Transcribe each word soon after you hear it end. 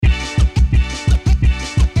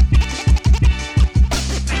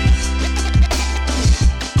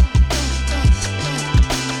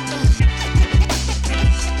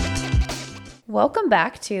welcome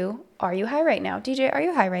back to Are You High Right Now? DJ, are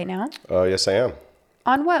you high right now? Yes, I am.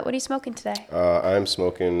 On what? What are you smoking today? I'm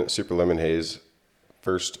smoking Super Lemon Haze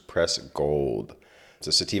First Press Gold. It's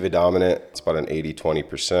a sativa dominant. It's about an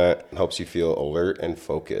 80-20%. It helps you feel alert and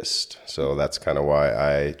focused. So that's kind of why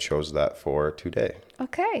I chose that for today.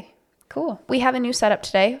 Okay, cool. We have a new setup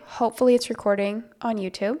today. Hopefully it's recording on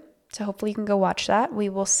YouTube. So hopefully you can go watch that. We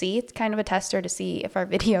will see. It's kind of a tester to see if our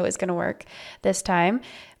video is going to work this time.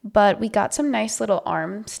 But we got some nice little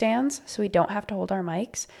arm stands so we don't have to hold our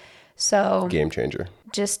mics. So Game changer.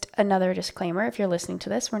 just another disclaimer. If you're listening to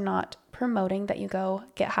this, we're not promoting that you go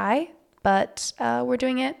get high, but we're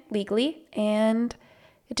doing it legally and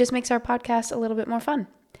it just makes our podcast a little bit more fun.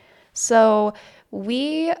 So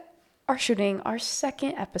we are shooting our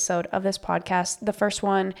second episode of this podcast. The first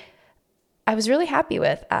one I was really happy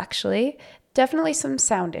with, actually. Definitely some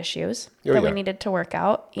sound issues that we needed to work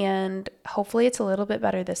out, and hopefully it's a little bit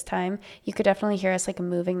better this time. You could definitely hear us like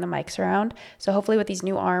moving the mics around. So hopefully with these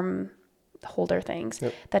new arm holder things,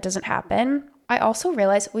 that doesn't happen. I also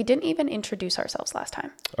realized we didn't even introduce ourselves last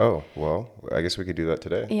time. Oh, well, I guess we could do that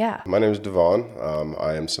today. Yeah. My name is Devon.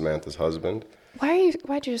 I am Samantha's husband.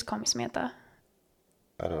 Why'd you just call me Samantha?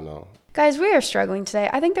 I don't know. Guys, we are struggling today.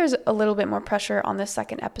 I think there's a little bit more pressure on this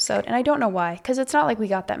second episode, and I don't know why, because it's not like we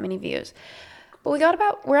got that many views. But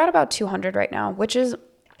we're at about 200 right now, which is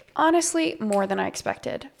honestly more than I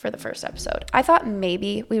expected for the first episode. I thought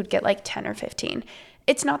maybe we would get like 10 or 15.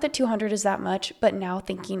 It's not that 200 is that much, but now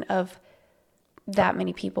thinking of that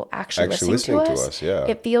many people actually listening to us,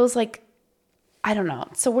 it feels like, I don't know.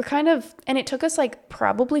 So we're kind of, and it took us like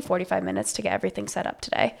probably 45 minutes to get everything set up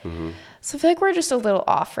today. Mm-hmm. So I feel like we're just a little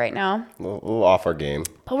off right now. A little off our game.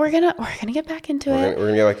 But we're gonna get back into it. We're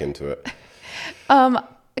gonna get back into it.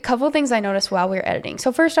 A couple of things I noticed while we were editing.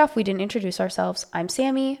 So first off, we didn't introduce ourselves. I'm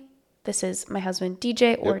Sammy. This is my husband,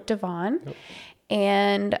 DJ, or Devon. Yep.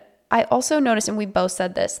 And I also noticed, and we both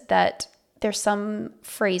said this, that there's some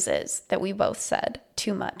phrases that we both said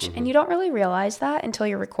too much. Mm-hmm. And you don't really realize that until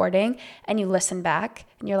you're recording and you listen back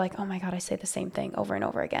and you're like, oh my God, I say the same thing over and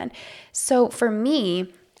over again. So for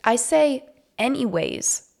me, I say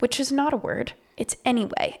anyways, which is not a word. It's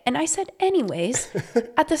anyway. And I said anyways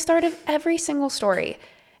at the start of every single story.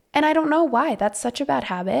 And I don't know why. That's such a bad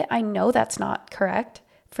habit. I know that's not correct.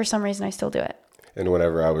 For some reason, I still do it. And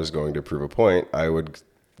whenever I was going to prove a point, I would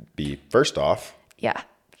be first off. Yeah.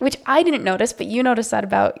 Which I didn't notice, but you noticed that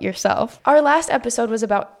about yourself. Our last episode was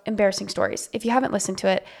about embarrassing stories. If you haven't listened to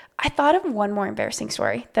it, I thought of one more embarrassing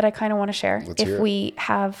story that I kind of want to share if we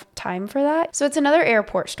have time for that. So it's another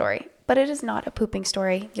airport story, but it is not a pooping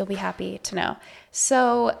story. You'll be happy to know.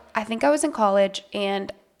 So I think I was in college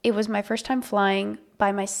and it was my first time flying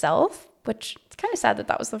by myself, which it's kind of sad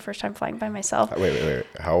that was the first time flying by myself. Wait.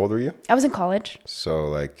 How old were you? I was in college. So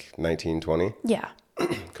like 19, 20? Yeah.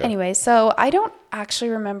 Okay. Anyway, so I don't actually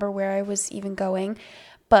remember where I was even going,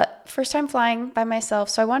 but first time flying by myself.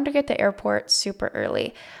 So I wanted to get to the airport super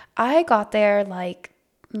early. I got there, like,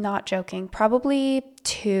 not joking, probably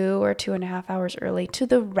 2 or 2.5 hours early to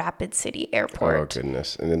the Rapid City Airport. Oh,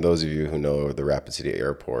 goodness. And then those of you who know the Rapid City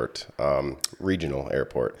Airport, regional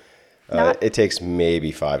airport, it takes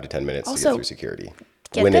maybe 5 to 10 minutes to get through security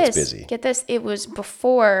when it's busy. Get this. It was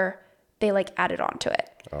before they like added on to it.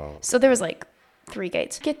 Oh. So there was like 3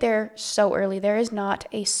 gates. Get there so early. There is not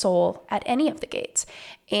a soul at any of the gates.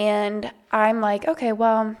 And I'm like, okay,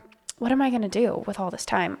 well, what am I going to do with all this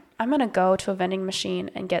time? I'm going to go to a vending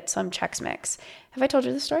machine and get some Chex Mix. Have I told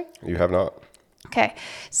you this story? You have not. Okay.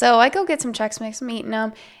 So I go get some Chex Mix, I'm eating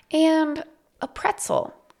them, and a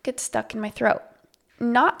pretzel gets stuck in my throat.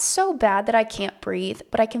 Not so bad that I can't breathe,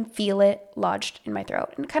 but I can feel it lodged in my throat.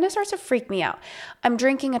 And it kind of starts to freak me out. I'm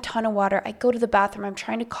drinking a ton of water. I go to the bathroom. I'm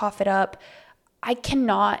trying to cough it up. I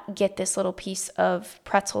cannot get this little piece of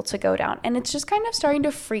pretzel to go down. And it's just kind of starting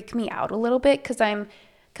to freak me out a little bit because I'm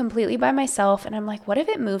completely by myself. And I'm like, what if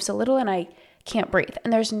it moves a little and I can't breathe?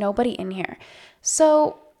 And there's nobody in here.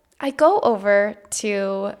 So I go over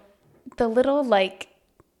to the little like,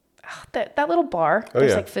 that little bar.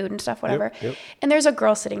 There's like food and stuff, whatever. Yep. And there's a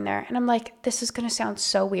girl sitting there. And I'm like, this is going to sound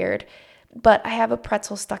so weird, but I have a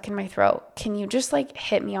pretzel stuck in my throat. Can you just like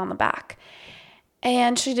hit me on the back?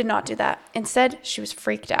 And she did not do that. Instead, she was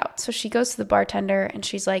freaked out. So she goes to the bartender and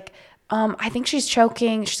she's like, I think she's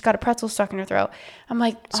choking. She's got a pretzel stuck in her throat. I'm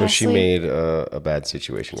like, honestly, so she made a bad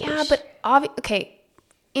situation worse. Yeah, but okay.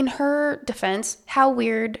 In her defense, how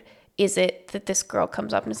weird is it that this girl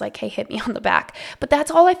comes up and is like, hey, hit me on the back? But that's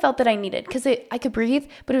all I felt that I needed, because I could breathe,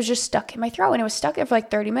 but it was just stuck in my throat, and it was stuck there for like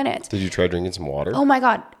 30 minutes. Did you try drinking some water? Oh my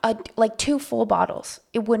God. Like 2 full bottles.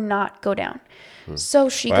 It would not go down. So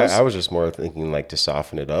she goes. I was just more thinking like to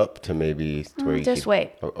soften it up to maybe to where you just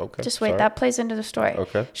wait. Oh, okay. Just wait. Sorry. That plays into the story.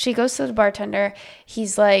 Okay. She goes to the bartender.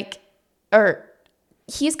 He's like,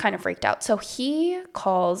 he's kind of freaked out. So he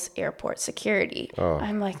calls airport security. Oh.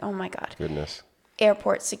 I'm like, oh my God. Goodness.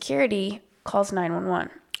 Airport security calls 911.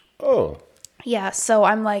 Oh. Yeah. So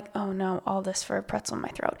I'm like, oh no, all this for a pretzel in my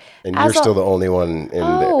throat. And you're still the only one in there.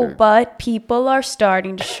 Oh, but people are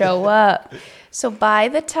starting to show up. So by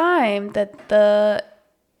the time that the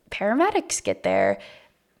paramedics get there,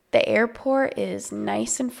 the airport is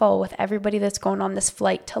nice and full with everybody that's going on this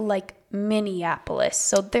flight to like Minneapolis.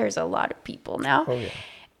 So there's a lot of people now. Oh, yeah.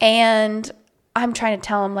 And I'm trying to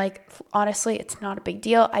tell him, like, honestly, it's not a big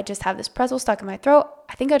deal. I just have this pretzel stuck in my throat.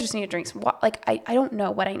 I think I just need to drink some water. Like, I don't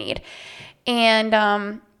know what I need. And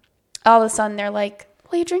all of a sudden they're like,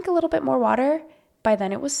 will you drink a little bit more water? By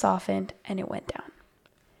then it was softened and it went down.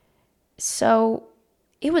 So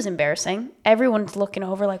it was embarrassing. Everyone's looking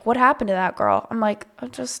over like, what happened to that girl? I'm like, I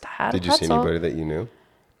just had a pretzel. Did you see anybody that you knew?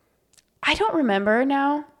 I don't remember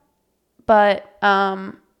now. But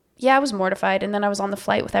yeah, I was mortified. And then I was on the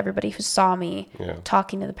flight with everybody who saw me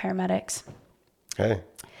talking to the paramedics. Hey.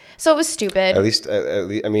 So it was stupid. At least,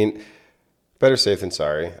 I mean, better safe than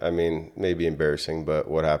sorry. I mean, maybe embarrassing, but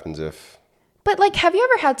what happens if... But like, have you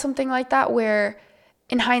ever had something like that where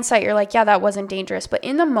in hindsight, you're like, yeah, that wasn't dangerous. But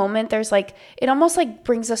in the moment, there's like, it almost like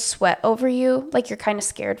brings a sweat over you. Like you're kind of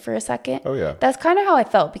scared for a second. Oh, yeah. That's kind of how I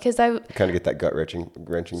felt, because You kind of get that gut wrenching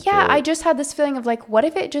yeah, feeling. I just had this feeling of like, what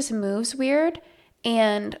if it just moves weird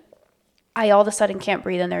and I all of a sudden can't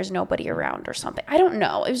breathe and there's nobody around or something. I don't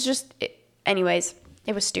know. It was just, anyways,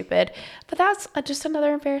 it was stupid. But that's just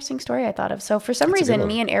another embarrassing story I thought of. So for some reason,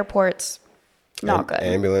 me and airports, not good.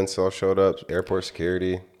 Ambulance all showed up, airport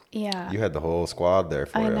security. Yeah. You had the whole squad there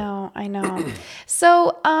for you. I know.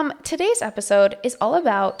 So today's episode is all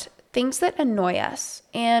about things that annoy us.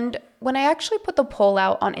 And when I actually put the poll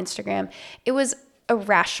out on Instagram, it was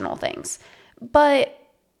irrational things. But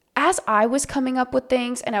as I was coming up with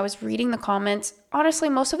things and I was reading the comments, honestly,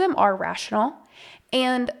 most of them are rational.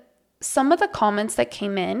 And some of the comments that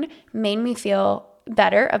came in made me feel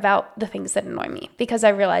better about the things that annoy me, because I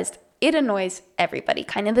realized it annoys everybody,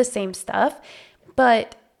 kind of the same stuff.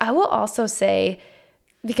 But I will also say,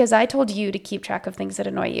 because I told you to keep track of things that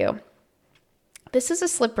annoy you, this is a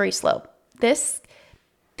slippery slope. This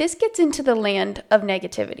gets into the land of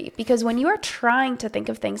negativity, because when you are trying to think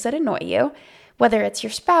of things that annoy you, whether it's your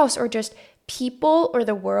spouse or just people or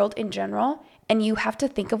the world in general, and you have to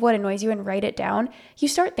think of what annoys you and write it down, you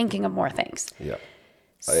start thinking of more things. Yeah.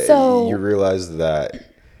 So you realize that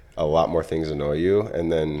a lot more things annoy you.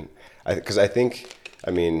 And then, because I think,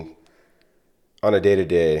 on a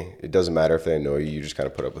day-to-day, it doesn't matter if they annoy you. You just kind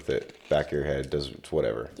of put up with it. Back of your head, does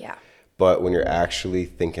whatever. Yeah. But when you're actually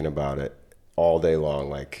thinking about it all day long,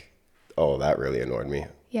 like, oh, that really annoyed me.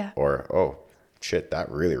 Yeah. Or, oh, shit, that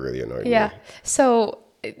really, really annoyed me. Yeah. So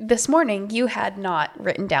this morning, you had not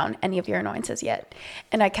written down any of your annoyances yet.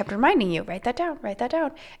 And I kept reminding you, write that down, write that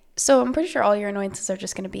down. So I'm pretty sure all your annoyances are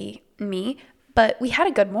just going to be me. But we had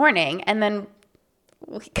a good morning. And then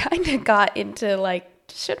we kind of got into like,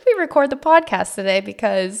 should we record the podcast today?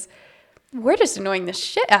 Because we're just annoying the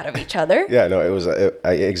shit out of each other. Yeah, no, it was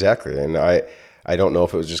exactly. And I don't know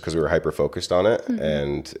if it was just because we were hyper focused on it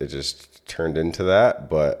and it just turned into that.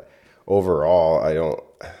 But overall,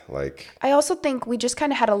 I also think we just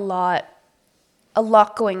kind of had a lot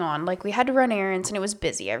going on. Like we had to run errands and it was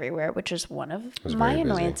busy everywhere, which is one of my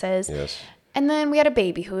annoyances. Yes. And then we had a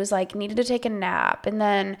baby who was like needed to take a nap. And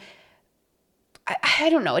then I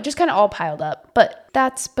don't know. It just kind of all piled up, but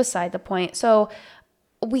that's beside the point. So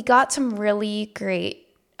we got some really great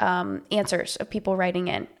answers of people writing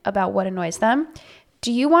in about what annoys them.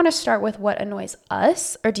 Do you want to start with what annoys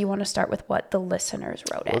us, or do you want to start with what the listeners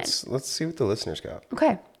wrote in? Let's see what the listeners got.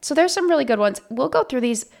 Okay. So there's some really good ones. We'll go through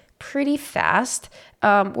these pretty fast.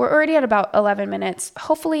 We're already at about 11 minutes.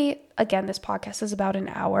 Hopefully, again, this podcast is about an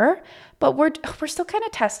hour, but we're still kind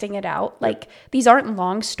of testing it out. Like these aren't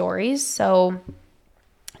long stories, so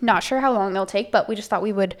not sure how long they'll take, but we just thought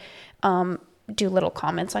we would do little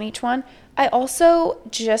comments on each one. I also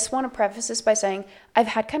just want to preface this by saying I've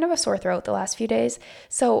had kind of a sore throat the last few days,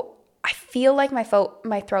 so I feel like my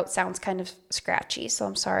throat sounds kind of scratchy. So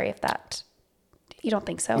I'm sorry if You don't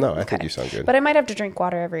think so? No, I think you sound good. But I might have to drink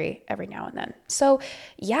water every now and then. So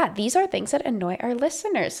yeah, these are things that annoy our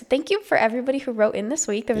listeners. Thank you for everybody who wrote in this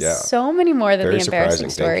week. There was so many more than very the embarrassing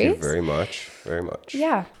surprising. stories. Thank you very much. Very much.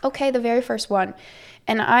 Yeah. Okay, the very first one.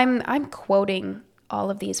 And I'm quoting all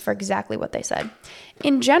of these for exactly what they said.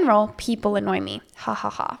 In general, people annoy me. Ha ha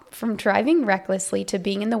ha. From driving recklessly to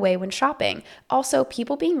being in the way when shopping. Also,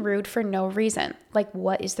 people being rude for no reason. Like,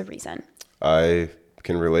 what is the reason? I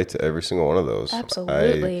can relate to every single one of those.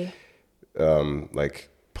 Absolutely. Like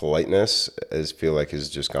politeness feel like has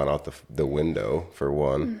just gone out the window for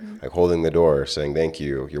one. Like holding the door, saying thank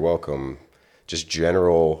you, you're welcome. Just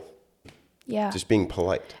general, just being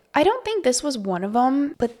polite. I don't think this was one of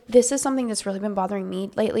them, but this is something that's really been bothering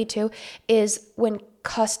me lately too, is when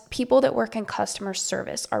people that work in customer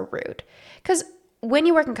service are rude. Because when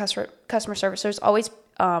you work in customer service, there's always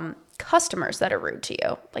customers that are rude to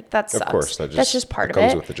you. Like that sucks. Of course, that's just part of it.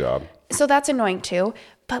 Comes with the job. So that's annoying too.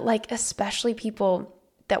 But like especially people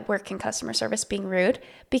that work in customer service being rude,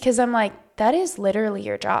 because I'm like, that is literally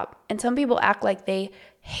your job. And some people act like they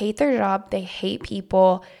hate their job, they hate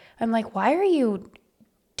people. I'm like, why are you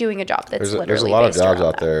doing a job that's literally there's a lot of jobs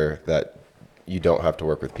out that? there that you don't have to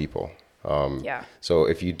work with people. So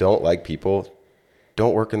if you don't like people,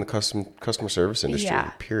 don't work in the customer service industry,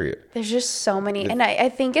 period. There's just so many. And I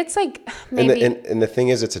think it's like maybe. And the thing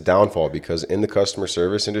is, it's a downfall because in the customer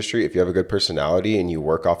service industry, if you have a good personality and you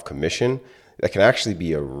work off commission, that can actually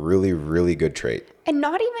be a really, really good trait. And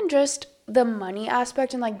not even just the money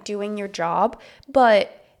aspect and like doing your job,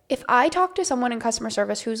 but if I talk to someone in customer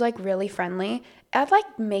service who's like really friendly, that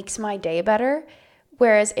like makes my day better.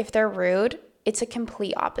 Whereas if they're rude, it's a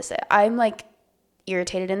complete opposite. I'm like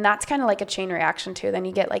irritated, and that's kind of like a chain reaction too. Then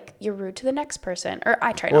you get like you're rude to the next person, or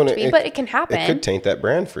I try not to be, but it can happen. It could taint that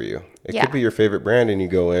brand for you. It could be your favorite brand, and you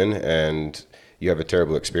go in and you have a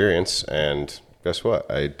terrible experience, and guess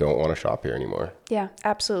what? I don't want to shop here anymore. Yeah,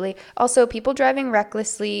 absolutely. Also, people driving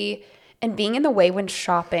recklessly and being in the way when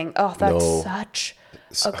shopping. Oh, that's such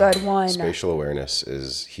a good one. Spatial awareness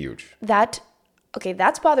is huge. That's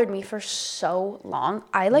bothered me for so long.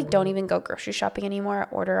 I don't even go grocery shopping anymore,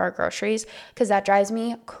 order our groceries, because that drives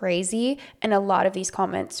me crazy. And a lot of these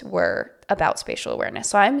comments were about spatial awareness.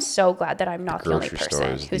 So I'm so glad that I'm not the only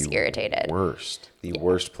person who's irritated. The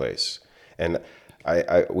worst place. And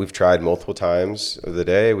we've tried multiple times of the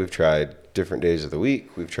day. We've tried different days of the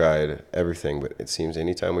week. We've tried everything, but it seems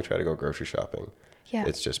anytime we try to go grocery shopping,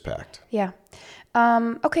 it's just packed. Yeah.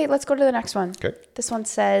 Okay, let's go to the next one. Okay. This one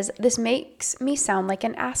says, this makes me sound like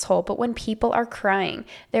an asshole, but when people are crying,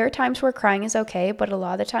 there are times where crying is okay, but a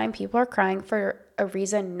lot of the time people are crying for a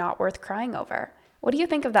reason not worth crying over. What do you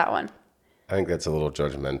think of that one? I think that's a little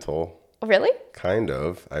judgmental. Really? Kind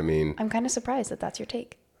of. I mean, I'm kind of surprised that that's your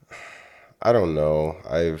take. I don't know.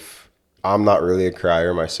 I'm not really a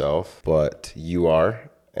crier myself, but you are.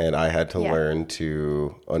 And I had to learn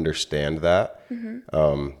to understand that.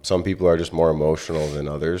 Some people are just more emotional than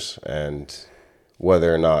others, and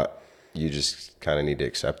whether or not you just kind of need to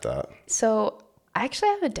accept that. So I actually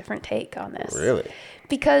have a different take on this. Really?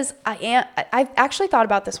 Because I've actually thought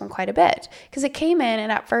about this one quite a bit, because it came in and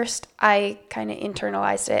at first I kind of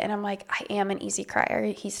internalized it and I'm like, I am an easy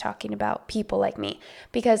crier. He's talking about people like me,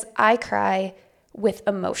 because I cry with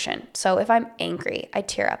emotion. So if I'm angry, I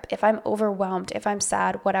tear up. If I'm overwhelmed, if I'm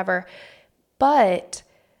sad, whatever. But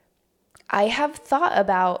I have thought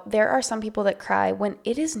about, there are some people that cry when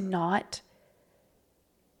it is not,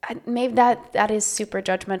 maybe that is super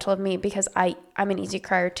judgmental of me, because I'm an easy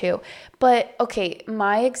crier too. But okay,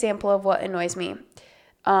 my example of what annoys me,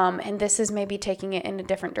 and this is maybe taking it in a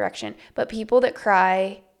different direction, but people that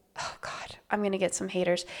cry, oh God, I'm going to get some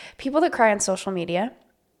haters. People that cry on social media,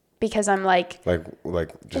 because I'm like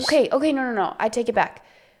just okay, no, I take it back.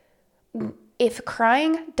 If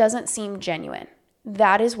crying doesn't seem genuine,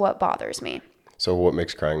 that is what bothers me. So what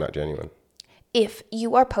makes crying not genuine? If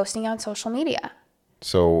you are posting on social media.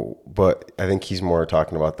 So, but I think he's more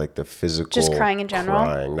talking about like the physical, just crying in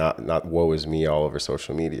general, not woe is me all over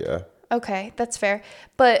social media. Okay, that's fair.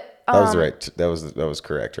 But that was right. That was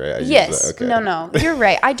correct, right? Yes. Okay. No, you're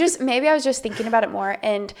right. Maybe I was just thinking about it more,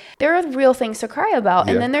 and there are real things to cry about.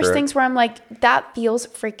 And then there's things where I'm like, that feels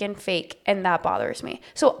freaking fake, and that bothers me.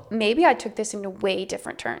 So maybe I took this in a way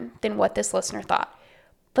different turn than what this listener thought.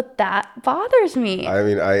 But that bothers me. I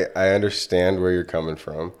mean, I understand where you're coming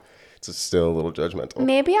from. It's still a little judgmental.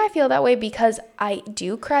 Maybe I feel that way because I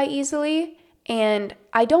do cry easily, and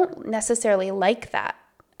I don't necessarily like that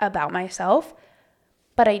about myself,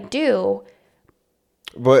 but I do.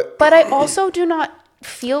 But I also do not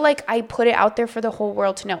feel like I put it out there for the whole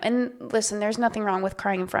world to know. And listen, there's nothing wrong with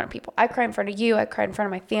crying in front of people. I cry in front of you. I cry in front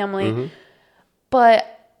of my family. But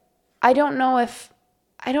I don't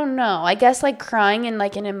know. I guess like crying and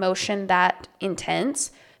like an emotion that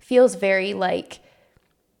intense feels very like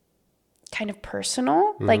kind of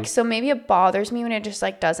personal. Like, so maybe it bothers me when it just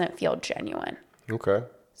like doesn't feel genuine. Okay.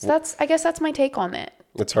 So I guess that's my take on it.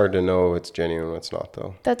 It's hard to know what's genuine, what's not,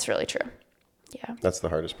 though. That's really true. Yeah. That's the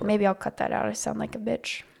hardest part. Maybe I'll cut that out. I sound like a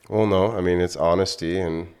bitch. Well, no, I mean, it's honesty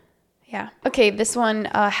and... Yeah. Okay, this one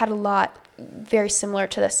had a lot very similar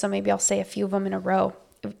to this, so maybe I'll say a few of them in a row.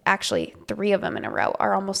 Actually, 3 of them in a row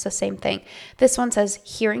are almost the same thing. This one says,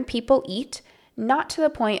 hearing people eat, not to the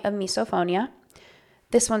point of misophonia.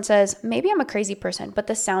 This one says, maybe I'm a crazy person, but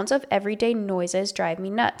the sounds of everyday noises drive me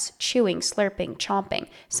nuts. Chewing, slurping, chomping,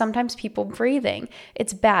 sometimes people breathing.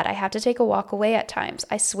 It's bad. I have to take a walk away at times.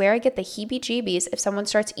 I swear I get the heebie-jeebies if someone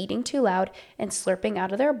starts eating too loud and slurping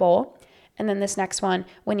out of their bowl. And then this next one,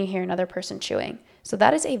 when you hear another person chewing. So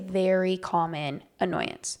that is a very common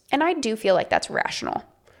annoyance. And I do feel like that's rational.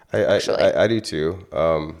 I do too.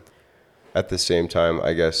 At the same time,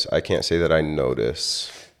 I guess I can't say that I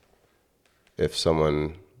notice if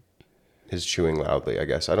someone is chewing loudly, I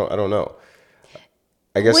guess. I don't know.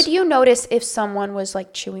 I guess. Would you notice if someone was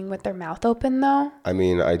like chewing with their mouth open though? I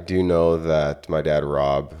mean, I do know that my dad,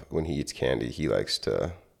 Rob, when he eats candy, he likes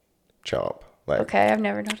to chomp. Like, okay, I've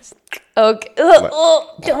never noticed. Okay.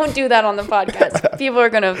 Don't do that on the podcast. People are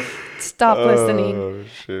going to stop listening.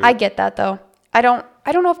 Shit. I get that though. I don't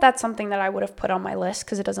know if that's something that I would have put on my list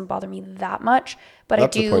because it doesn't bother me that much. But not I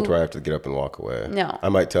do. to the point where I have to get up and walk away. No. I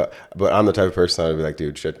might tell, but I'm the type of person that would be like,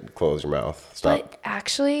 dude, shit, close your mouth. Stop. But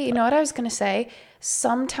actually, you know what I was going to say?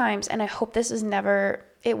 Sometimes, and I hope this is never,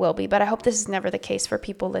 it will be, but I hope this is never the case for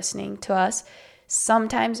people listening to us.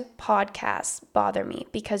 Sometimes podcasts bother me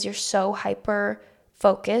because you're so hyper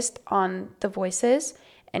focused on the voices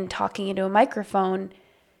and talking into a microphone.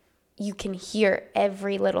 You can hear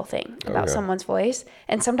every little thing about someone's voice.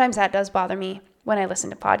 And sometimes that does bother me when I listen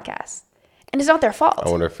to podcasts. And it's not their fault. I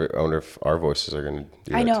wonder if our voices are going to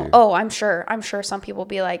do that I know. too. Oh, I'm sure some people will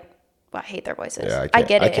be like, well, I hate their voices. Yeah, I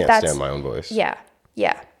get it. I can't stand my own voice. Yeah.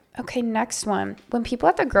 Yeah. Okay, next one. When people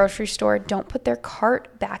at the grocery store don't put their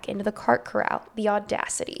cart back into the cart corral, the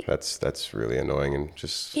audacity. That's really annoying and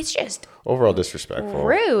it's just overall disrespectful.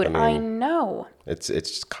 Rude. I know. It's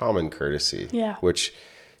just common courtesy. Yeah. Which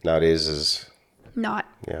nowadays is not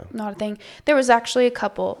a thing. There was actually a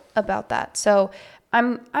couple about that. So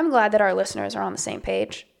I'm glad that our listeners are on the same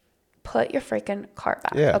page. Put your freaking cart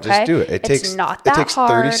back. Yeah, okay? just do it. It takes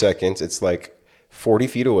 30 seconds. It's like 40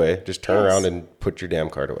 feet away. Just turn around and put your damn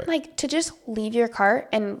cart away. Like to just leave your cart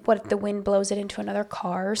and what if the wind blows it into another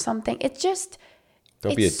car or something? It's just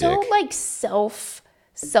Don't be a so dick. like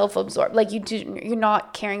self-absorbed. Like you're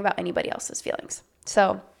not caring about anybody else's feelings.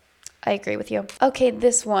 So I agree with you. Okay,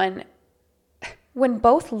 this one. When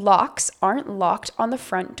both locks aren't locked on the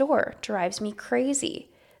front door drives me crazy.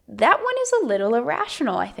 That one is a little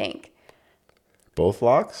irrational, I think. Both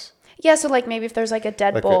locks? Yeah, so like maybe if there's like a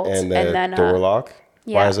deadbolt and then door lock?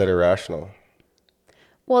 Yeah. Why is that irrational?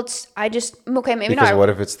 Well, maybe because not. What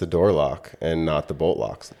if it's the door lock and not the bolt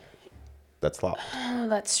locks? That's locked. Oh,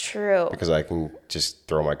 that's true. Because I can just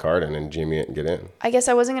throw my card in and jimmy it and get in. I guess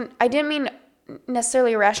I didn't mean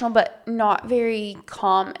necessarily irrational, but not very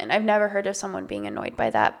common. I've never heard of someone being annoyed by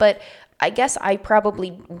that, but I guess I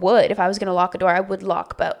probably would. If I was going to lock a door, I would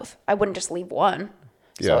lock both. I wouldn't just leave one.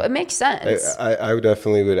 So it makes sense. I would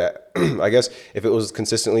definitely would. I guess if it was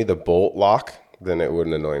consistently the bolt lock, then it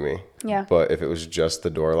wouldn't annoy me. Yeah. But if it was just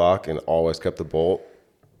the door lock and always kept the bolt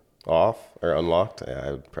off or unlocked, yeah,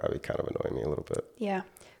 it would probably kind of annoy me a little bit. Yeah.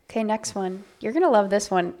 Okay, next one. You're going to love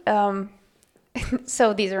this one.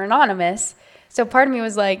 So these are anonymous. So part of me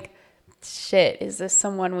was like, shit, is this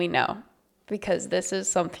someone we know? Because this is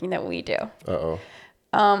something that we do. Uh-oh.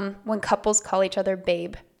 When couples call each other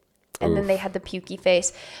babe. And then they had the pukey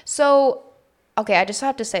face. So, okay, I just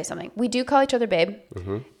have to say something. We do call each other babe.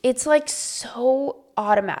 Mm-hmm. It's like so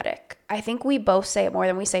automatic. I think we both say it more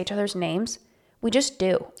than we say each other's names. We just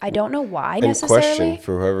do. I don't know why necessarily. Question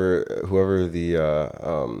for whoever the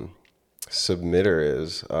submitter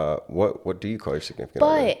is, what do you call your significant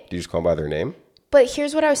other? Do you just call them by their name? But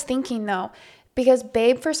here's what I was thinking though. Because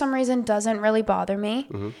babe for some reason doesn't really bother me.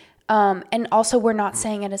 Mm-hmm. And also we're not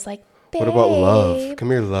saying it as like, babe. What about love? Come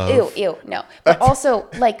here, love. Ew, no. But also,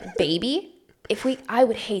 like, baby, I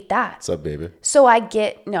would hate that. What's up, baby? So I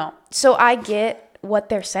get what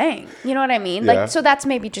they're saying. You know what I mean? Yeah. Like, so that's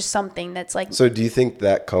maybe just something that's like. So do you think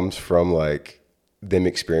that comes from, like, them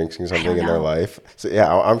experiencing something in their life? So,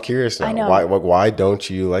 yeah, I'm curious now. I know. Why don't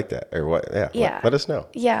you like that? Or what? Yeah. Let us know.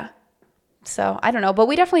 Yeah. So I don't know. But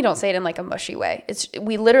we definitely don't say it in, like, a mushy way.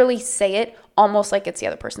 We literally say it almost like it's the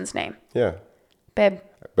other person's name. Yeah. Babe.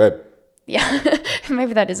 Babe. Yeah.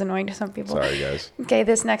 Maybe that is annoying to some people. Sorry, guys. Okay,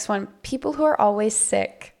 this next one. People who are always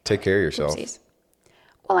sick. Take care of yourself. Oopsies.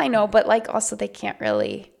 Well, I know, but like also they can't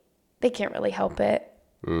really help it.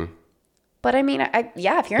 But I mean,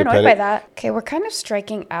 if you're annoyed by that. Okay, we're kind of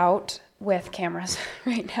striking out with cameras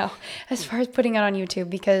right now as far as putting it on YouTube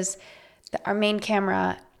because our main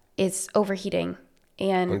camera is overheating.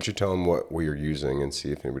 And why don't you tell them what you're using and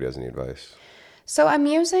see if anybody has any advice? So I'm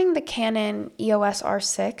using the Canon EOS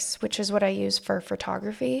R6, which is what I use for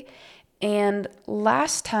photography. And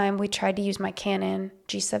last time we tried to use my Canon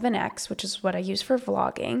G7X, which is what I use for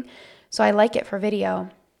vlogging. So I like it for video.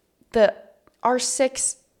 The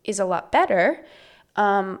R6 is a lot better,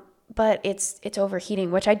 but it's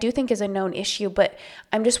overheating, which I do think is a known issue. But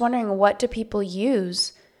I'm just wondering, what do people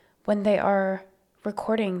use when they are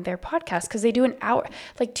recording their podcast? Because they do an hour,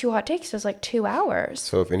 like 2 hot takes is like 2 hours.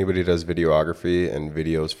 So if anybody does videography and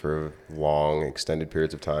videos for long, extended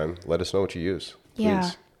periods of time, let us know what you use,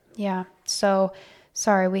 please. Yeah. So,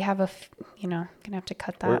 sorry, we have gonna have to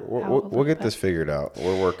cut that out. We'll get this figured out.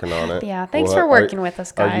 We're working on it. Yeah, thanks for working with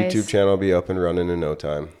us, guys. Our YouTube channel will be up and running in no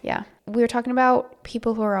time. Yeah. We were talking about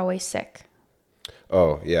people who are always sick.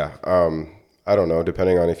 Oh, yeah. I don't know,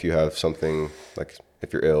 depending on if you have something, like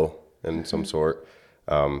if you're ill in some sort.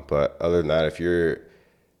 But other than that, if you're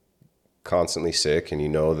constantly sick and you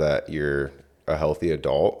know that you're a healthy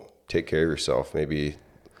adult, take care of yourself. Maybe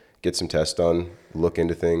get some tests done, look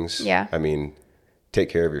into things. Yeah. I mean, take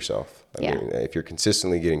care of yourself. I mean, if you're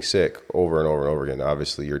consistently getting sick over and over and over again,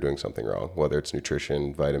 obviously you're doing something wrong, whether it's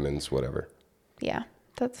nutrition, vitamins, whatever. Yeah,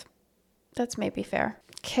 that's maybe fair.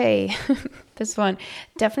 Okay, this one.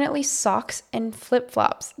 Definitely socks and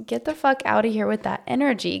flip-flops. Get the fuck out of here with that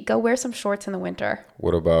energy. Go wear some shorts in the winter.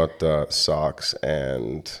 What about socks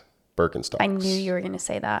and Birkenstocks? I knew you were going to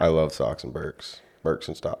say that. I love socks and Birks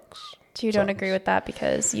and stocks. So you don't agree with that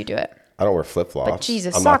because you do it. I don't wear flip-flops. But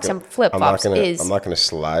Jesus, socks and flip-flops I'm is... not going to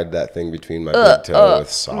slide that thing between my big toe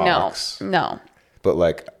with socks. No. But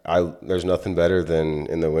like, there's nothing better than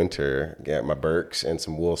in the winter, get my Birks and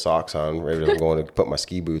some wool socks on, ready to go and put my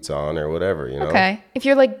ski boots on or whatever, you know? Okay. If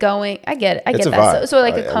you're like going, I get it. It's a that. vibe. So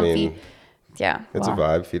like a comfy... Yeah. It's a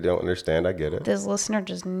vibe. If you don't understand, I get it. This listener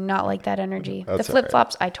does not like that energy. That's the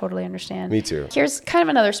flip-flops, I totally understand. Me too. Here's kind of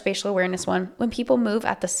another spatial awareness one. When people move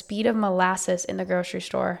at the speed of molasses in the grocery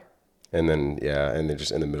store. And then, and they're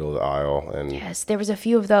just in the middle of the aisle. And yes, there was a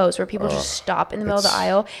few of those where people just stop in the middle of the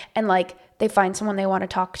aisle and like they find someone they want to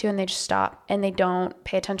talk to and they just stop and they don't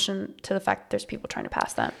pay attention to the fact that there's people trying to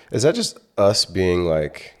pass them. Is that just us being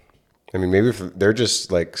like, I mean, maybe if they're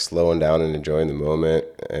just like slowing down and enjoying the moment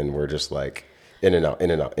and we're just like in and out.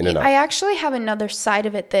 I actually have another side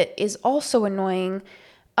of it that is also annoying.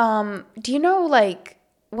 Do you know like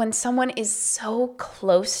when someone is so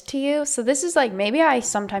close to you? So this is like, maybe I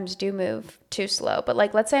sometimes do move too slow, but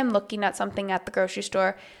like, let's say I'm looking at something at the grocery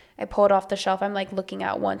store. I pull it off the shelf. I'm like looking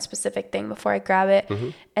at one specific thing before I grab it. Mm-hmm.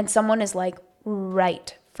 And someone is like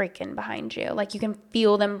right freaking behind you. Like you can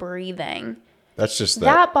feel them breathing. That's just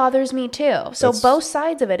that bothers me too. So both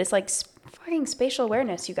sides of it is like fucking spatial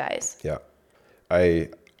awareness, you guys. Yeah. I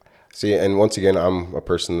see. And once again, I'm a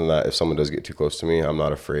person that if someone does get too close to me, I'm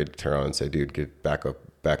not afraid to turn around and say, dude, get back up.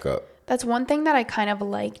 That's one thing that I kind of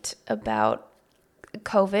liked about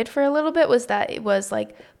COVID for a little bit was that it was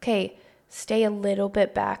like, okay, stay a little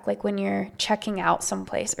bit back, like when you're checking out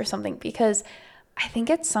someplace or something, because I think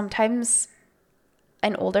it's sometimes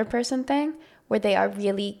an older person thing where they are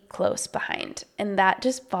really close behind, and that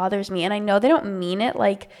just bothers me. And I know they don't mean it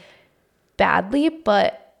like badly,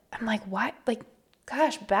 but I'm like, what? Like,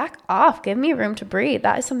 gosh, back off. Give me room to breathe.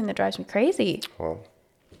 That is something that drives me crazy. Well,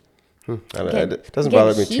 it doesn't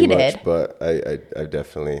bother me too much, but I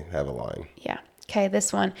definitely have a line. Yeah. Okay,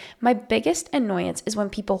 this one. My biggest annoyance is when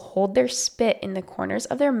people hold their spit in the corners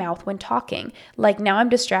of their mouth when talking. Like, now I'm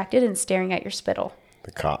distracted and staring at your spittle.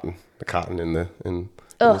 The cotton in the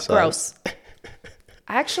ugh, gross.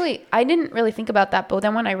 I didn't really think about that, but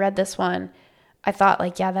then when I read this one, I thought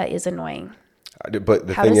like, yeah, that is annoying. But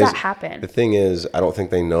how does that happen? The thing is, I don't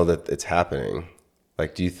think they know that it's happening.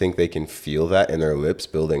 Like, do you think they can feel that in their lips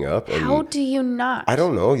building up? And how do you not? I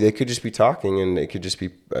don't know. They could just be talking, and it could just be,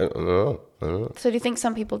 I don't know. So do you think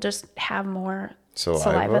some people just have more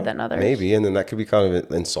saliva than others? Maybe, and then that could be kind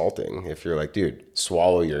of insulting if you're like, dude,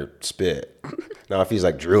 swallow your spit. Now, if he's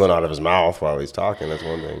like drooling out of his mouth while he's talking, that's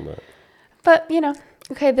one thing. But you know,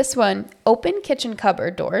 okay, this one. Open kitchen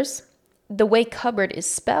cupboard doors. The way cupboard is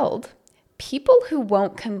spelled. People who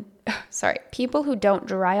don't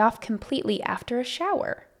dry off completely after a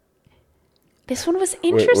shower. This one was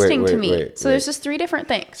interesting to me. So there's just 3 different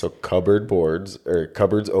things. So cupboards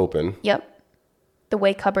open. Yep. the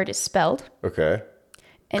way cupboard is spelled. Okay.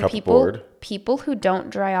 And Cupboard. people who don't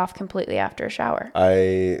dry off completely after a shower.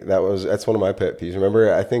 That's one of my pet peeves.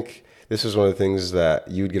 Remember, I think this was one of the things that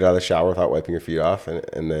you would get out of the shower without wiping your feet off,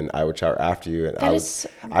 and then I would shower after you, and That's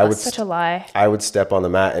such a lie. I would step on the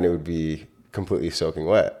mat and it would be completely soaking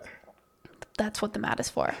wet. That's what the mat is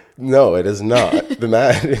for. No, it is not. The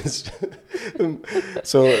mat is.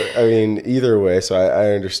 So, I mean, either way, so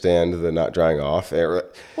I understand the not drying off.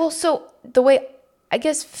 Well, so the way, I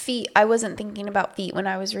guess feet, I wasn't thinking about feet when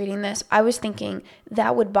I was reading this. I was thinking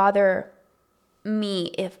that would bother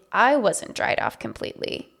me if I wasn't dried off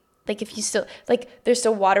completely. Like if you still, like there's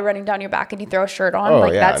still water running down your back and you throw a shirt on. Oh,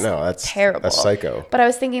 like yeah, that's terrible. That's psycho. But I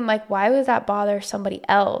was thinking like, why would that bother somebody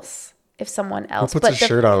else if someone else? Who puts a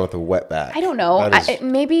shirt on with a wet back? I don't know.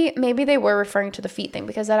 Maybe they were referring to the feet thing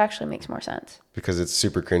because that actually makes more sense. Because it's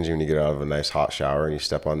super cringy when you get out of a nice hot shower and you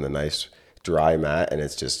step on the nice dry mat and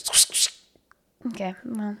it's just... Okay,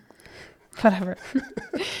 well, whatever.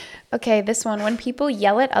 Okay, this one. When people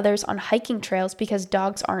yell at others on hiking trails because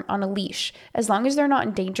dogs aren't on a leash. As long as they're not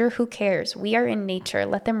in danger, who cares? We are in nature.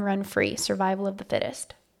 Let them run free. Survival of the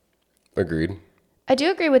fittest. Agreed. I do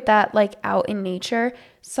agree with that, like out in nature.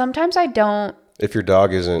 Sometimes I don't. If your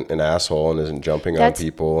dog isn't an asshole and isn't jumping on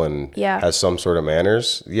people and has some sort of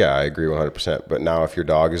manners, yeah, I agree 100%. But now if your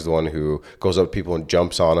dog is the one who goes up to people and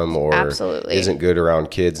jumps on them or isn't good around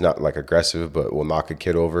kids, not like aggressive, but will knock a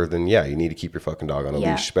kid over, then yeah, you need to keep your fucking dog on a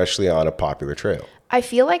leash, especially on a popular trail. I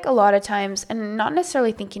feel like a lot of times, and not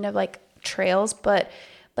necessarily thinking of like trails, but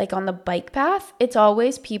like on the bike path, it's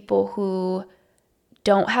always people who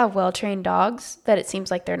don't have well-trained dogs that it seems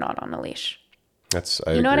like they're not on a leash.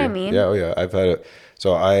 You know what I mean? Yeah, oh yeah. I've had it.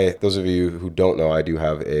 So those of you who don't know, I do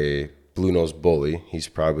have a blue-nosed bully. He's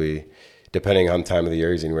probably, depending on time of the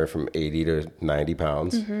year, he's anywhere from 80 to 90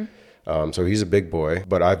 pounds. Mm-hmm. So he's a big boy.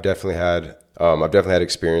 But I've definitely had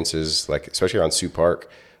experiences, like especially around Sioux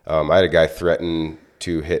Park. I had a guy threaten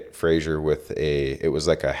to hit Fraser with it was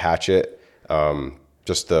like a hatchet,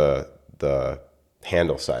 just the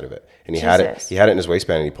handle side of it. And he had it in his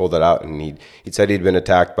waistband and he pulled it out and he said he'd been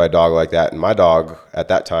attacked by a dog like that. And my dog at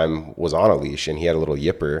that time was on a leash and he had a little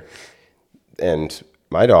yipper. And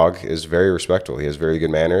my dog is very respectful. He has very good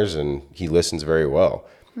manners and he listens very well.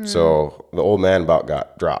 So the old man about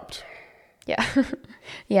got dropped. Yeah.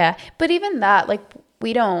 Yeah. But even that, like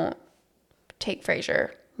we don't take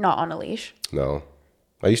Fraser not on a leash. No.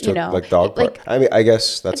 I used to like dog park. I mean, I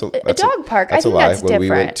guess that's a dog park. That's I think a lie. that's when different. We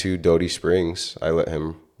went to Doty Springs, I let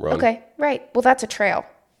him run. Okay, right. Well, that's a trail.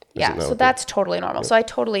 Yeah, so that's totally normal. Yep. So I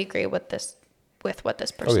totally agree with what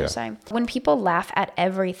this person is saying. When people laugh at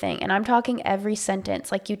everything, and I'm talking every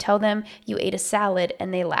sentence, like you tell them you ate a salad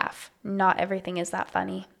and they laugh. Not everything is that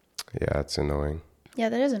funny. Yeah, it's annoying. Yeah,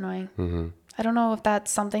 that is annoying. Mm-hmm. I don't know if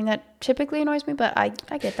that's something that typically annoys me, but I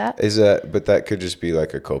get that. But that could just be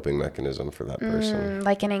like a coping mechanism for that person.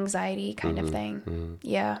 Like an anxiety kind of thing. Mm-hmm.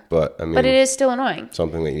 Yeah. But I mean, but it is still annoying.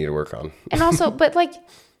 Something that you need to work on. And also, but like,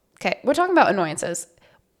 okay, we're talking about annoyances.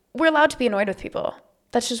 We're allowed to be annoyed with people.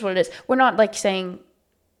 That's just what it is. We're not like saying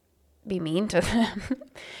be mean to them.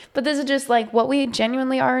 But this is just like what we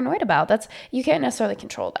genuinely are annoyed about. You can't necessarily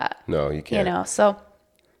control that. No, you can't. So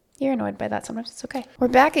you're annoyed by that sometimes. It's okay. We're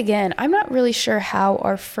back again. I'm not really sure how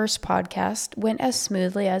our first podcast went as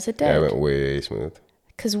smoothly as it did. Yeah, it went way smooth.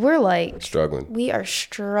 Because we're like... struggling. We are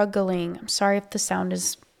struggling. I'm sorry if the sound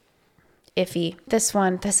is iffy. This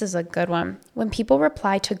is a good one. When people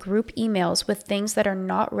reply to group emails with things that are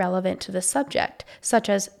not relevant to the subject, such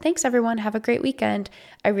as, thanks everyone, have a great weekend.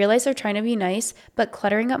 I realize they're trying to be nice, but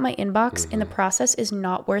cluttering up my inbox in the process is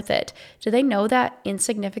not worth it. Do they know that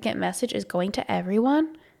insignificant message is going to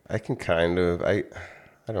everyone? I can I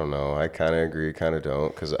don't know. I kind of agree, kind of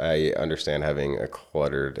don't, because I understand having a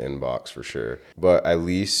cluttered inbox for sure. But at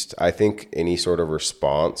least I think any sort of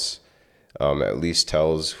response at least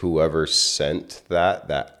tells whoever sent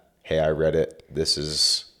that, hey, I read it. This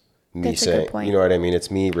is me That's saying, a good point. You know what I mean?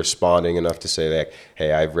 It's me responding enough to say like,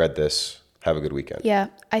 hey, I've read this. Have a good weekend. Yeah.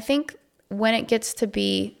 I think when it gets to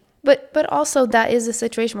be... But also that is a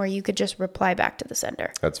situation where you could just reply back to the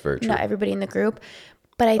sender. That's very true. Not everybody in the group.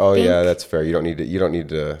 But I think, yeah, that's fair. You don't need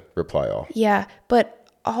to reply all. Yeah, but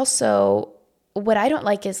also what I don't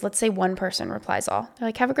like is, let's say one person replies all. They're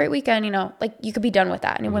like, have a great weekend, like you could be done with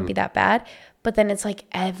that and it wouldn't be that bad. But then it's like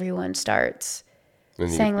everyone starts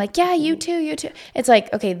saying like, yeah, you too. It's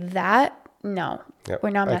like, okay, no,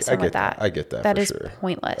 we're not messing with that. I get that. That for is sure.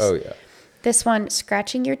 pointless. Oh yeah. This one,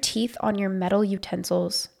 scratching your teeth on your metal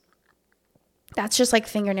utensils. That's just like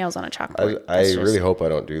fingernails on a chalkboard. I really hope I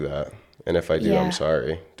don't do that. And if I do, I'm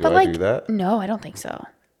sorry. Do I do that? No, I don't think so.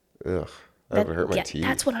 Ugh, that would hurt my teeth.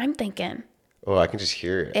 That's what I'm thinking. Oh, I can just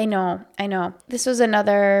hear it. I know. This was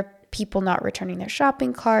another people not returning their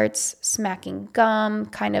shopping carts, smacking gum,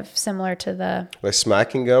 kind of similar to the Like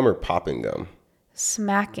smacking gum or popping gum?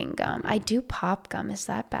 smacking gum. I do pop gum. Is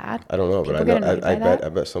that bad? I don't know, but People get annoyed by that? I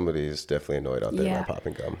bet somebody is definitely annoyed out there Yeah. by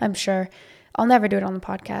popping gum. I'm sure. I'll never do it on the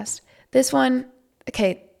podcast. This one,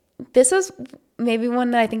 okay, this is maybe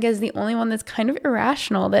one that I think is the only one that's kind of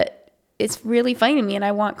irrational, that it's really funny to me and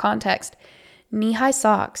I want context. Knee-high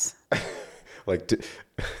socks. Like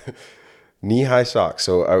knee-high socks.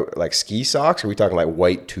 So like ski socks? Or are we talking like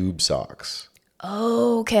white tube socks?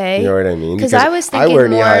 Oh, okay. You know what I mean? Because I was thinking I wear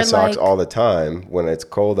knee-high socks like, all the time when it's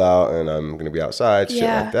cold out and I'm going to be outside, shit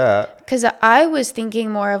like that. Because I was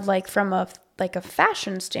thinking more of like from a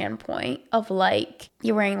fashion standpoint of like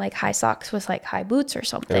you're wearing like high socks with like high boots or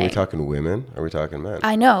something. And are we talking women? Or are we talking men?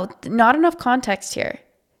 I know. Not enough context here.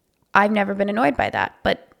 I've never been annoyed by that.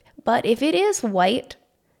 But if it is white,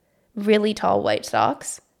 really tall white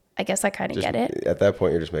socks, I guess I kind of get it. At that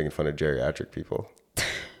point, you're just making fun of geriatric people.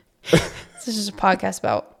 This is just a podcast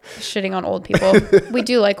about shitting on old people. We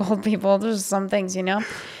do like old people. There's some things, you know?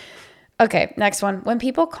 Okay, next one. When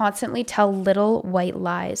people constantly tell little white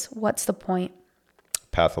lies, what's the point?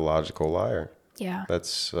 Pathological liar. Yeah.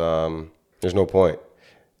 That's, there's no point.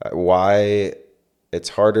 Why? It's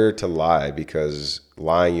harder to lie because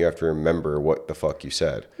lying, you have to remember what the fuck you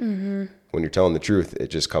said. Mm-hmm. When you're telling the truth, it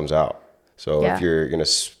just comes out. So if you're going to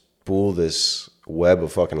spool this web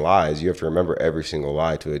of fucking lies, you have to remember every single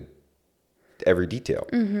lie to every detail,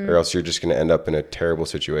 or else you're just going to end up in a terrible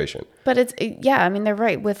situation. But I mean, they're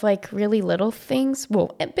right with like really little things.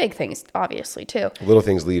 Well, and big things, obviously, too. Little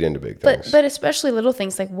things lead into big things. But especially little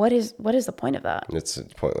things, like what is the point of that? It's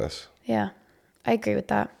pointless. Yeah, I agree with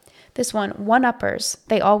that. This one-uppers,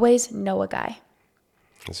 they always know a guy.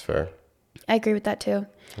 That's fair. I agree with that, too.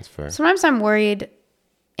 That's fair. Sometimes I'm worried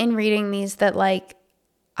in reading these that like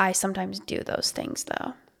I sometimes do those things,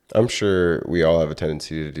 though. I'm sure we all have a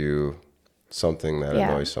tendency to do something that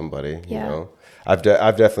annoys somebody, you know. I've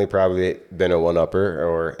definitely probably been a one-upper,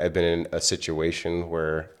 or I've been in a situation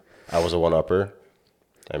where I was a one-upper.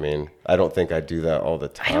 I mean, I don't think I do that all the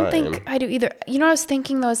time. I don't think I do either. You know what I was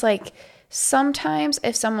thinking though, is like sometimes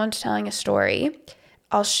if someone's telling a story,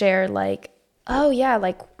 I'll share like, oh yeah,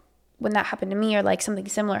 like when that happened to me, or like something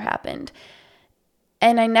similar happened.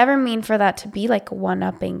 And I never mean for that to be like a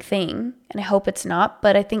one-upping thing, and I hope it's not,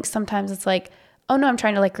 but I think sometimes it's like, oh no, I'm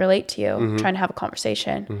trying to like relate to you, I'm trying to have a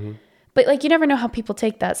conversation. But like you never know how people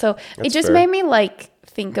take that. So it just made me like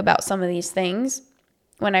think about some of these things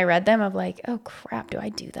when I read them, of like, oh crap, do I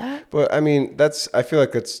do that? But I mean, I feel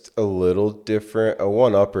like that's a little different. A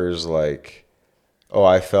one-upper is like, oh,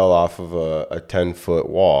 I fell off of a 10-foot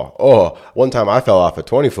wall. Oh, one time I fell off a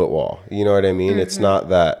 20-foot wall. You know what I mean? It's not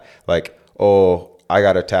that like, oh, I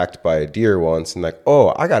got attacked by a deer once, and like,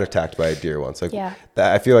 oh, I got attacked by a deer once. Like that,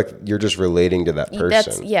 I feel like you're just relating to that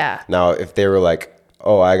person. Now, if they were like,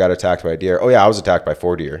 oh, I got attacked by a deer. Oh yeah, I was attacked by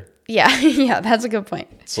 4 deer. Yeah, that's a good point.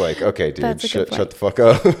 It's like, okay, dude, shut the fuck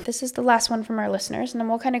up. This is the last one from our listeners, and then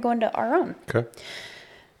we'll kind of go into our own. Okay.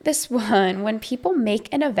 This one, when people make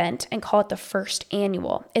an event and call it the first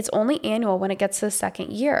annual, it's only annual when it gets to the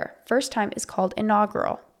second year. First time is called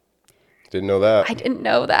inaugural. Didn't know that. I didn't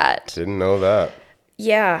know that. Didn't know that.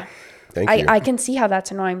 Yeah. Thank you. I can see how that's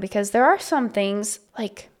annoying, because there are some things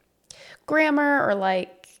like grammar or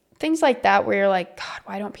like things like that where you're like, God,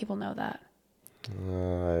 why don't people know that?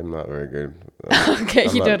 I'm not very good. Okay,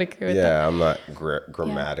 you don't agree with that. Yeah, I'm not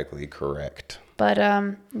grammatically correct. But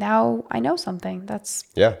now I know something. That's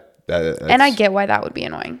and I get why that would be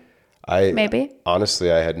annoying. Maybe.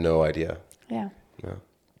 Honestly, I had no idea. Yeah.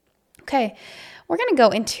 Okay, we're going to go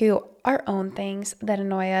into our own things that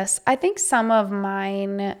annoy us. I think some of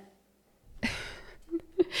mine,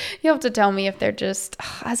 you have to tell me if they're just,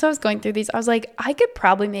 as I was going through these, I was like, I could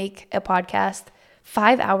probably make a podcast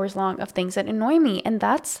 5 hours long of things that annoy me, and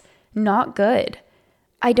that's not good.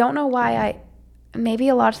 I don't know why maybe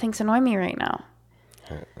a lot of things annoy me right now.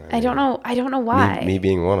 I don't know why. Me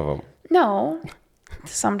being one of them. No,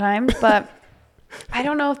 sometimes, but I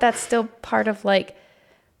don't know if that's still part of like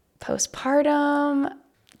postpartum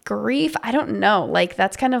grief. I don't know. Like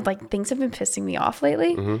that's kind of like things have been pissing me off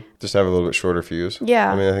lately. Just have a little bit shorter fuse.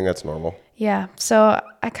 Yeah. I mean, I think that's normal. Yeah. So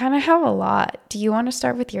I kind of have a lot. Do you want to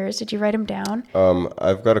start with yours? Did you write them down?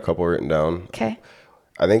 I've got a couple written down. Okay.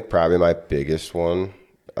 I think probably my biggest one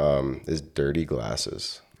is dirty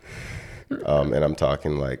glasses. And I'm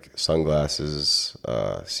talking like sunglasses,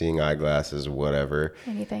 seeing eyeglasses, whatever.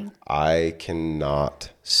 Anything. I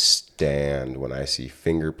cannot stand when I see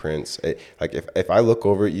fingerprints. Like if I look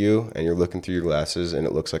over at you and you're looking through your glasses and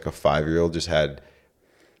it looks like a 5-year-old just had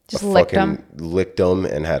Just licked them. Licked them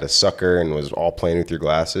and had a sucker and was all playing with your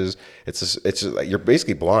glasses. It's just like you're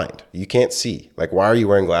basically blind. You can't see. Like, why are you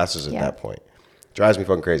wearing glasses at that point? Drives me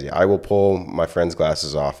fucking crazy. I will pull my friends'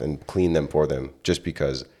 glasses off and clean them for them just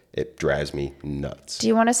because it drives me nuts. Do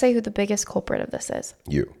you want to say who the biggest culprit of this is?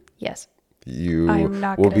 You. Yes. I'm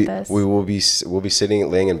not good at this. We'll be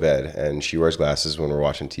laying in bed, and she wears glasses when we're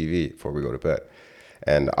watching TV before we go to bed.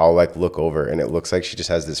 And I'll like look over, and it looks like she just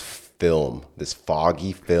has this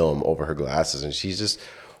foggy film over her glasses, and she's just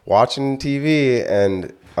watching TV,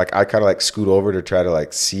 and like I kind of like scoot over to try to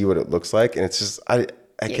like see what it looks like, and it's just I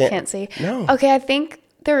can't see. No. Okay, I think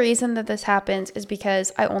the reason that this happens is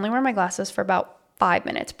because I only wear my glasses for about 5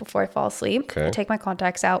 minutes before I fall asleep. Okay. I take my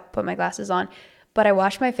contacts out, put my glasses on, but I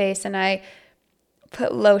wash my face and I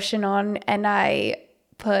put lotion on and I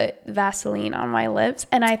put Vaseline on my lips,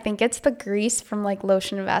 and I think it's the grease from like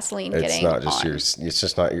lotion and Vaseline getting on. It's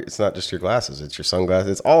not just your glasses. It's your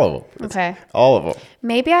sunglasses. It's all of them. Okay. All of them.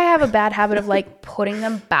 Maybe I have a bad habit of like putting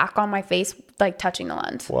them back on my face, like touching the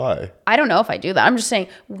lens. Why? I don't know if I do that. I'm just saying,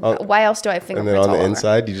 why else do I have fingerprints And then on the all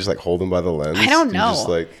inside, you just like hold them by the lens? I don't know. You just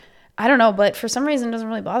like... I don't know, but for some reason it doesn't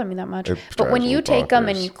really bother me that much. But when you take them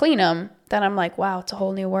and you clean them, then I'm like, wow, it's a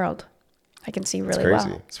whole new world. I can see really it's crazy.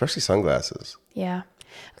 well. Especially sunglasses. Yeah.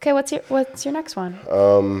 Okay, what's your next one?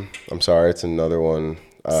 I'm sorry, it's another one.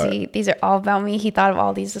 See, these are all about me. He thought of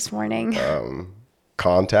all these this morning. Dry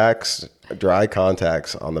contacts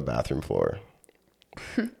on the bathroom floor.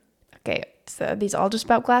 Okay, so are these all just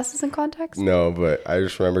about glasses and contacts? No, but I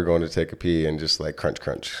just remember going to take a pee and just like crunch,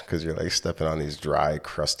 because you're like stepping on these dry,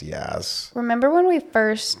 crusty ass. Remember when we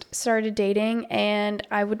first started dating and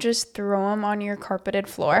I would just throw them on your carpeted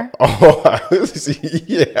floor? Oh,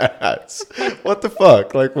 yes. What the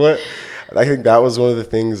fuck? Like what? I think that was one of the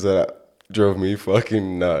things that drove me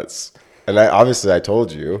fucking nuts. And I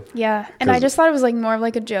told you. Yeah, and I just thought it was like more of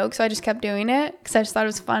like a joke, so I just kept doing it because I just thought it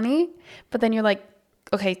was funny. But then you're like,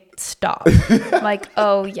 okay, stop. I'm like,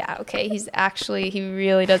 oh yeah, okay, he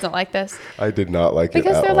really doesn't like this. I did not like it at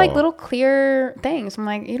all. Because they're like little clear things. I'm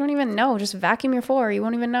like, you don't even know. Just vacuum your floor. You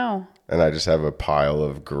won't even know. And I just have a pile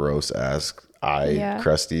of gross ass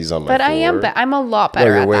crusties on my floor. But I'm a lot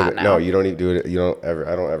better at that now. No, you don't even do it.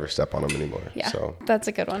 I don't ever step on them anymore. Yeah, so that's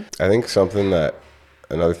a good one. I think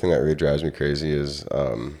another thing that really drives me crazy is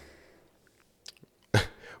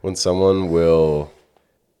when someone will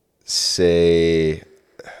say,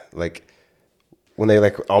 like, when they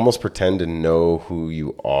like almost pretend to know who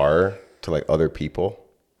you are to like other people.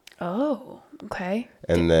 Oh, okay.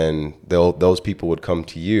 And then those people would come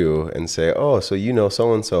to you and say, oh, so you know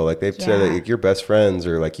so-and-so. Like they've said that like, you're best friends,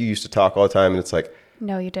 or like you used to talk all the time. And it's like,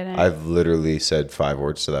 no, you didn't. I've literally said 5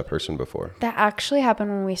 words to that person before. That actually happened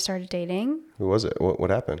when we started dating. Who was it? What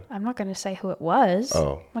happened? I'm not going to say who it was.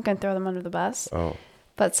 Oh. I'm not going to throw them under the bus. Oh.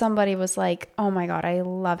 But somebody was like, oh my God, I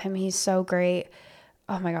love him. He's so great.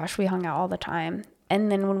 Oh my gosh, we hung out all the time.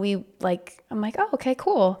 And then when we I'm like, oh, okay,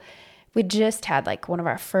 cool. We just had like one of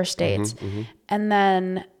our first dates. Mm-hmm. And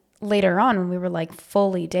then later on when we were like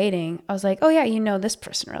fully dating, I was like, oh yeah, you know this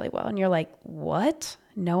person really well. And you're like, what?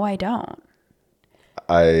 No, I don't.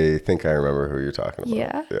 I think I remember who you're talking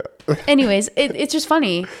about. Yeah. Anyways, it's just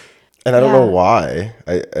funny. And I don't know why.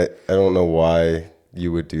 I don't know why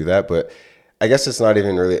you would do that, but I guess it's not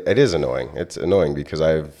even really, it is annoying. It's annoying because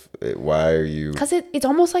why are you? Because it's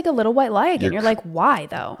almost like a little white lie again. You're like, why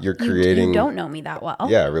though? You're creating. You don't know me that well.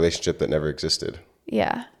 Yeah, a relationship that never existed.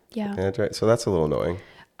 Yeah. Yeah. That's right. So that's a little annoying.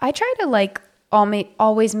 I try to like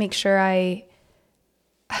always make sure I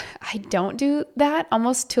don't do that,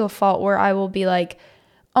 almost to a fault where I will be like,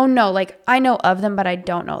 oh no, like I know of them, but I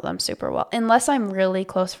don't know them super well. Unless I'm really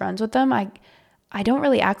close friends with them, I don't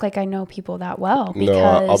really act like I know people that well. Because, no,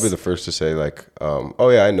 I'll be the first to say like, oh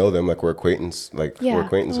yeah, I know them. Like we're acquaintances. We're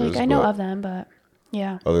acquaintances. Like, I know of them, but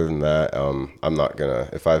yeah. Other than that, I'm not gonna.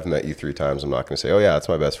 If I've met you 3 times, I'm not gonna say, oh yeah, that's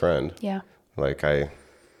my best friend. Yeah. Like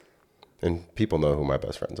and people know who my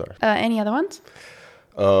best friends are. Any other ones?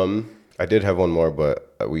 I did have one more,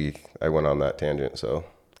 but I went on that tangent. So.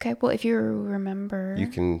 Okay. Well, if you remember, you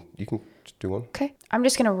can do one. Okay. I'm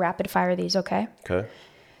just gonna rapid fire these. Okay. Okay.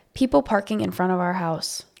 People parking in front of our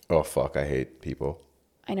house. Oh, fuck. I hate people.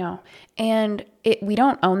 I know. And we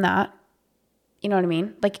don't own that. You know what I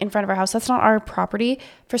mean? Like in front of our house. That's not our property.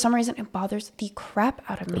 For some reason, it bothers the crap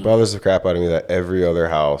out of me. It bothers the crap out of me that every other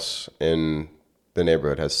house in the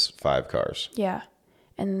neighborhood has 5 cars. Yeah.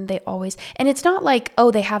 And and it's not like,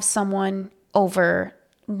 oh, they have someone over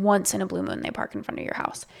once in a blue moon, they park in front of your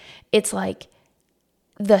house. It's like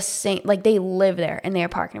the same, like they live there and they are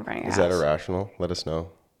parking in front of your house. Is that irrational? Let us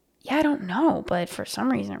know. Yeah, I don't know, but for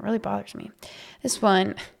some reason it really bothers me. This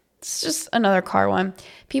one, It's just another car one.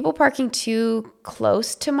 People parking too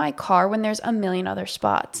close to my car when there's a million other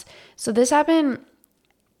spots. So this happened.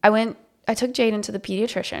 I took Jaden to the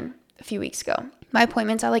pediatrician a few weeks ago. My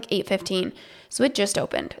appointment's at like 8:15. So it just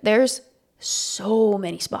opened. There's so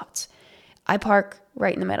many spots. I park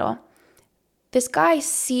right in the middle. This guy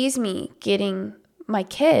sees me getting my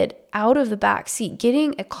kid out of the back seat,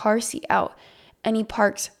 getting a car seat out, and he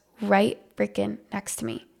parks right freaking next to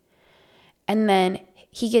me. And then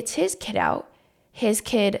he gets his kid out. His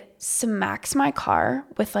kid smacks my car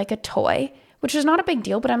with like a toy, which is not a big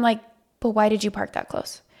deal, but I'm like, but why did you park that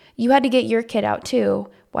close? You had to get your kid out too.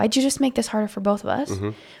 Why'd you just make this harder for both of us? Mm-hmm.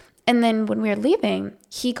 And then when we were leaving,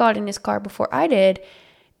 he got in his car before I did,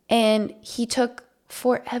 and he took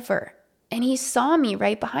forever. And he saw me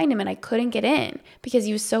right behind him, and I couldn't get in because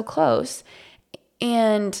he was so close.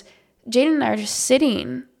 And Jaden and I are just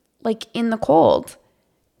sitting like in the cold,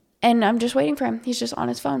 and I'm just waiting for him. He's just on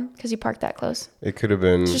his phone because he parked that close. It could have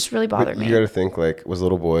been. It just really bothered me. You got to think, like, was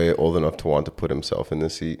little boy old enough to want to put himself in the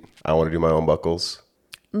seat? I want to do my own buckles.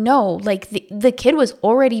 No, like the kid was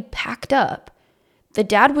already packed up. The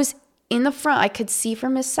dad was in the front. I could see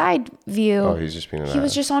from his side view. Oh, he's just being an He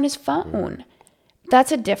was just on his phone.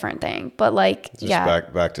 That's a different thing. But like,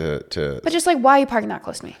 just back to. But just like, why are you parking that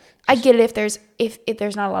close to me? I get it if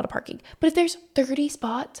there's not a lot of parking. But if there's 30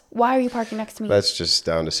 spots, why are you parking next to me? That's just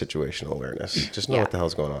down to situational awareness. Just know what the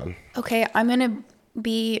hell's going on. Okay, I'm going to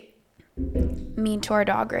be mean to our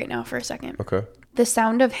dog right now for a second. Okay. The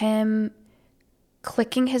sound of him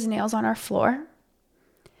clicking his nails on our floor.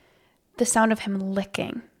 The sound of him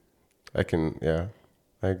licking. I agree with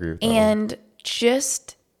that. And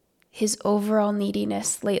just his overall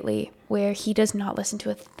neediness lately, where he does not listen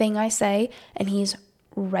to a thing I say, and he's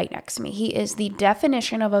right next to me. He is the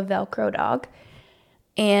definition of a Velcro dog,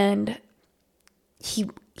 and he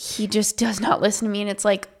just does not listen to me, and it's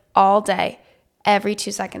like all day, every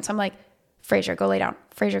 2 seconds. I'm like, Fraser, go lay down.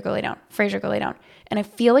 Fraser, go lay down. Fraser, go lay down. And I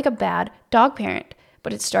feel like a bad dog parent,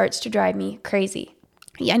 but it starts to drive me crazy.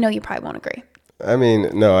 Yeah, I know you probably won't agree. I mean,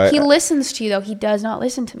 no. He listens to you, though. He does not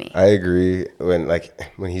listen to me. I agree. When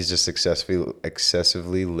he's just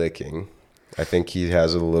excessively licking, I think he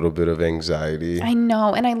has a little bit of anxiety. I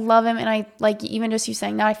know, and I love him, and I like even just you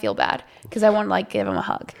saying that, I feel bad because I want to like give him a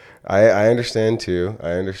hug. I understand too.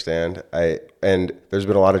 I understand. And there's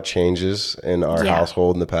been a lot of changes in our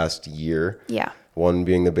household in the past year. Yeah. One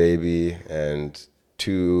being the baby, and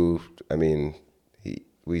two, I mean,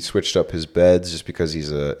 we switched up his beds just because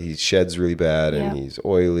he sheds really bad and he's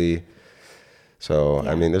oily. So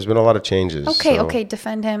I mean, there's been a lot of changes. Okay,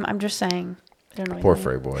 defend him. I'm just saying. Poor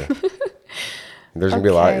Frey boy. There's gonna be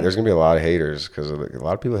a lot of haters because a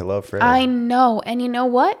lot of people love Frey. I know, and you know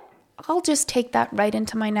what? I'll just take that right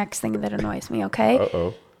into my next thing that annoys me. Okay.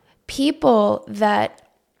 Uh-oh. People that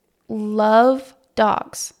love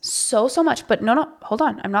dogs so much, but no, hold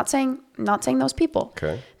on. I'm not saying those people.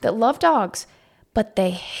 Okay. That love dogs, but they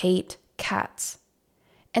hate cats.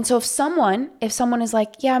 And so if someone is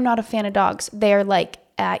like, yeah, I'm not a fan of dogs, they're like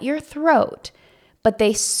at your throat, but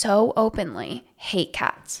they so openly hate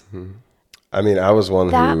cats. Mm-hmm. I mean, I was one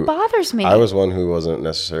that bothers me. I was one who wasn't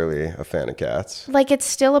necessarily a fan of cats. Like, it's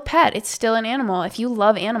still a pet. It's still an animal. If you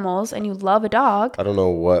love animals and you love a dog. I don't know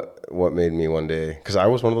what made me one day, because I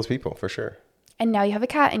was one of those people for sure. And now you have a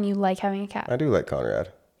cat and you like having a cat. I do like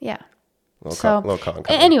Conrad. Yeah. Little Con.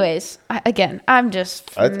 Anyways, I'm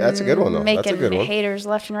just that's a good one though. Making that's a good one. Haters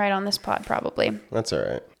left and right on this pod probably. That's all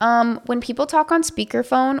right. When people talk on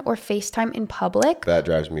speakerphone or FaceTime in public, that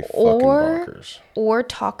drives me fucking bonkers. Or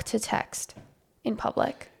talk to text in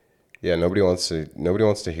public. Yeah, nobody wants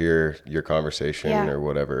to hear your conversation or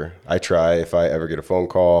whatever. I try, if I ever get a phone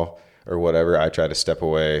call or whatever, I try to step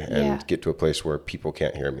away and get to a place where people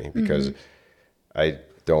can't hear me, because I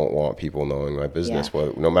don't want people knowing my business,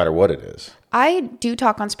 no matter what it is. I do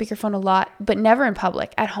talk on speakerphone a lot, but never in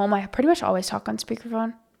public. At home, I pretty much always talk on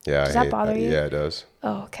speakerphone. Yeah. Does that bother you? Yeah, it does.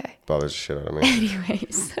 Oh, okay. Bothers the shit out of me.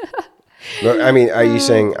 Anyways. No, I mean, are you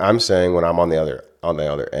saying, I'm saying when I'm on the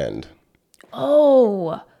other end.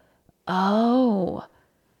 Oh.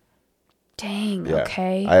 Dang. Yeah.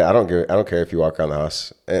 Okay. I don't care if you walk around the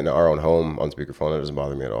house in our own home on speakerphone. It doesn't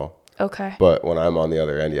bother me at all. Okay. But when I'm on the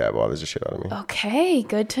other end, it bothers the shit out of me. Okay,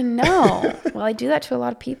 good to know. Well, I do that to a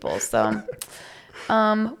lot of people. So,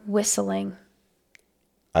 whistling.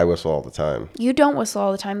 I whistle all the time. You don't whistle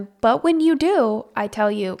all the time, but when you do, I tell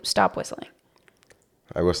you, stop whistling.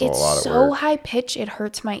 I whistle a lot at work. It's so high pitch, it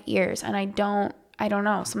hurts my ears, and I don't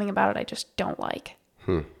know, something about it I just don't like.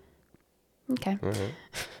 Okay. Mm-hmm.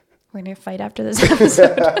 We're going to fight after this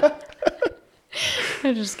episode.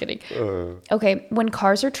 I'm just kidding. Okay, when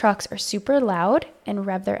cars or trucks are super loud and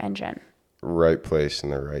rev their engine. Right place in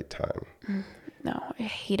the right time. No, I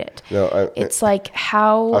hate it. No, it's like,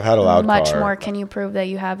 how I've had a loud much car. more can you prove that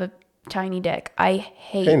you have a tiny dick? I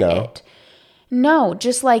hate Hey, no. it. No,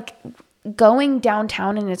 just like going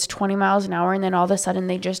downtown and it's 20 miles an hour and then all of a sudden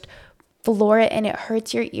they just floor it and it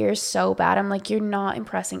hurts your ears so bad. I'm like, you're not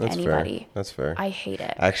impressing anybody. Fair. That's fair. I hate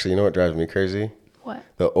it. Actually, you know what drives me crazy? What?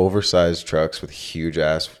 The oversized trucks with huge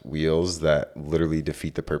ass wheels that literally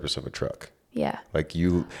defeat the purpose of a truck. Yeah. Like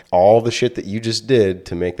all the shit that you just did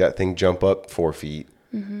to make that thing jump up 4 feet,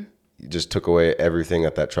 you just took away everything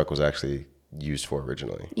that truck was actually used for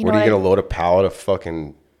originally. What are you going to load a pallet of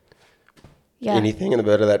fucking anything in the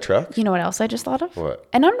bed of that truck? You know what else I just thought of? What?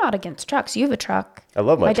 And I'm not against trucks. You have a truck. I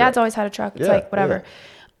love my truck. dad's always had a truck. It's like, whatever.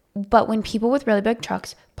 Yeah. But when people with really big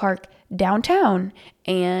trucks park downtown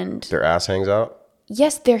and their ass hangs out?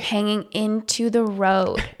 Yes, they're hanging into the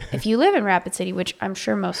road. If you live in Rapid City, which I'm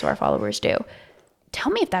sure most of our followers do,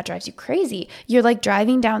 tell me if that drives you crazy. You're like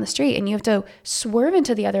driving down the street and you have to swerve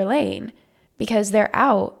into the other lane because they're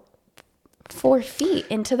out 4 feet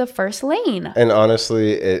into the first lane. And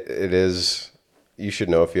honestly, it is, you should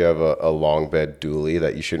know if you have a long bed dually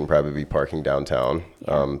that you shouldn't probably be parking downtown.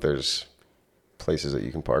 Yeah. There's places that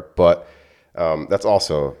you can park. But that's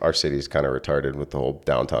also, our city's kind of retarded with the whole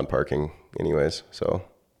downtown parking anyways. So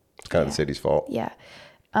it's kind of the city's fault. Yeah.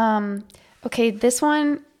 Okay, this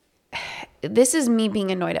is me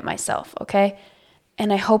being annoyed at myself, okay?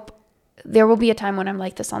 And I hope there will be a time when I'm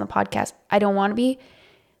like this on the podcast. I don't want to be,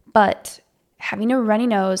 but having a runny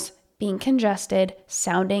nose, being congested,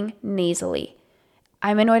 sounding nasally.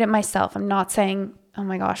 I'm annoyed at myself. I'm not saying, oh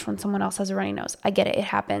my gosh, when someone else has a runny nose. I get it. It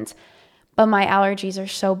happens. But my allergies are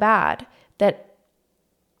so bad that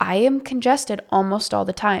I am congested almost all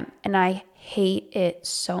the time. And I hate it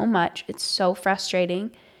so much. It's so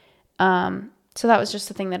frustrating. So that was just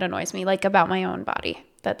the thing that annoys me, like about my own body,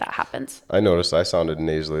 that happens. I noticed I sounded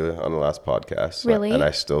nasally on the last podcast. Really? And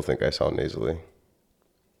I still think I sound nasally.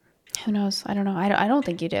 Who knows? I don't know. I don't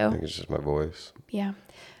think you do. I think it's just my voice. Yeah.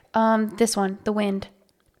 This one, the wind.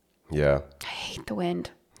 Yeah. I hate the wind.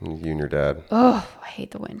 You and your dad. Oh, I hate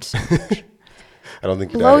the wind so much. I don't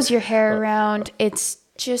think blows your hair around. It's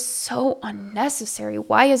just so unnecessary.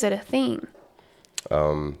 Why is it a thing?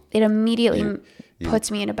 It immediately puts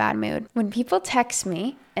me in a bad mood. When people text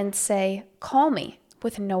me and say, call me,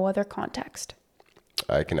 with no other context.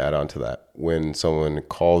 I can add on to that. When someone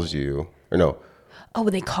calls you, or no. Oh,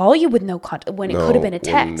 they call you with no context, when it could have been a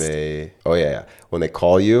text. When they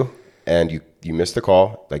call you and you miss the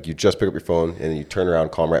call, like you just pick up your phone and then you turn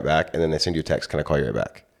around, call them right back, and then they send you a text, can I call you right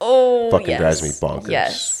back? Oh, fucking drives me bonkers.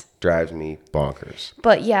 Yes. Drives me bonkers.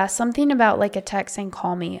 But yeah, something about like a text saying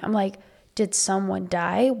call me. I'm like, did someone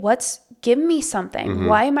die? Give me something. Mm-hmm.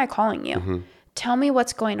 Why am I calling you? Mm-hmm. Tell me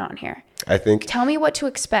what's going on here. Tell me what to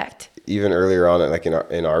expect. Even earlier on, like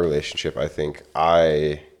in our relationship, I think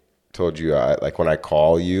I told you, like when I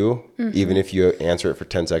call you, even if you answer it for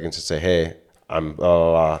 10 seconds and say, hey, I'm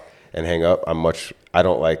and hang up, I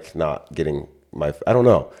don't like not getting I don't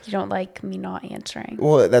know. You don't like me not answering.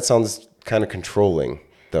 Well, that sounds kind of controlling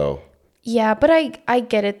though. Yeah, but I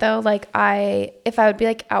get it though. Like if I would be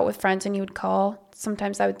like out with friends and you would call,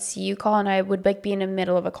 sometimes I would see you call and I would like be in the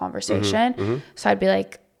middle of a conversation. Mm-hmm. So I'd be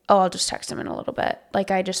like, oh, I'll just text him in a little bit.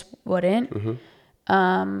 Like I just wouldn't.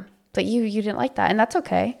 Mm-hmm. But you didn't like that, and that's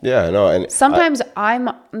okay. Yeah, no. And sometimes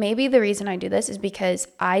maybe the reason I do this is because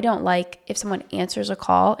I don't like if someone answers a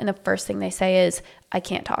call and the first thing they say is, I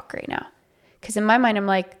can't talk right now. Because in my mind, I'm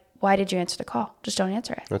like, why did you answer the call? Just don't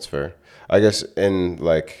answer it. That's fair. I guess I don't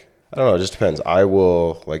know, it just depends. I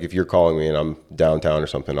will, like if you're calling me and I'm downtown or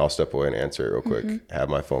something, I'll step away and answer it real quick, have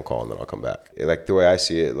my phone call, and then I'll come back. Like the way I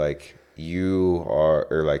see it, like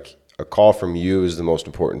a call from you is the most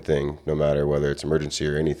important thing, no matter whether it's emergency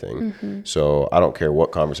or anything. Mm-hmm. So I don't care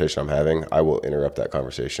what conversation I'm having. I will interrupt that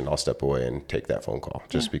conversation. I'll step away and take that phone call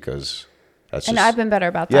just because that's and I've been better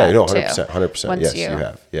about that. Yeah, you know, 100%. Yes, you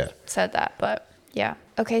have. Yeah. Said that, but yeah.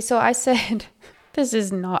 Okay, so I said, this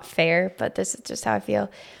is not fair, but this is just how I feel.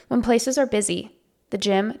 When places are busy, the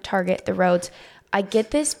gym, Target, the roads, I get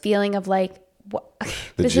this feeling of like, what?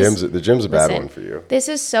 The gym's a bad one for you. This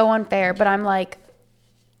is so unfair, but I'm like,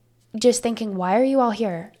 just thinking, why are you all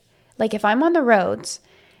here? Like if I'm on the roads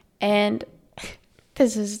and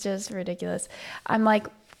this is just ridiculous. I'm like,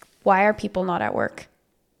 why are people not at work?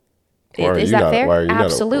 Is that fair?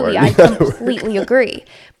 Absolutely. I completely agree.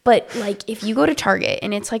 But like if you go to Target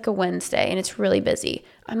and it's like a Wednesday and it's really busy,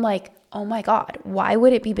 I'm like, oh my God, why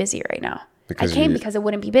would it be busy right now? Because it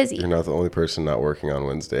wouldn't be busy. You're not the only person not working on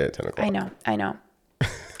Wednesday at 10 o'clock. I know.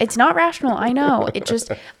 It's not rational. I know. It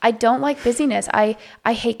just, I don't like busyness. I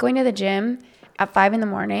hate going to the gym at 5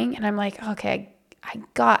 a.m. and I'm like, okay, I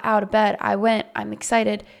got out of bed. I went, I'm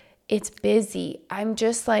excited. It's busy. I'm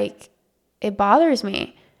just like, it bothers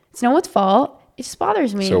me. It's no one's fault. It just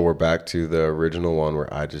bothers me. So we're back to the original one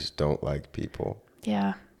where I just don't like people.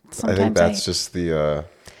 Yeah. I think that's just the...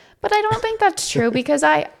 But I don't think that's true because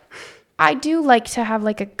I do like to have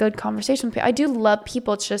like a good conversation with people. I do love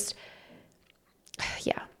people. It's just,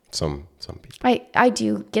 yeah. Some people. I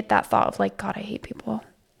do get that thought of like, God, I hate people.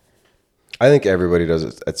 I think everybody does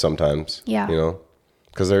it at sometimes. Yeah. You know?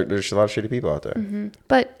 Because there's a lot of shitty people out there. Mm-hmm.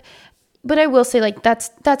 But I will say like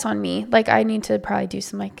that's on me. Like I need to probably do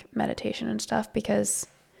some like meditation and stuff because,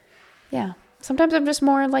 yeah, sometimes I'm just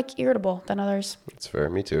more like irritable than others. That's fair.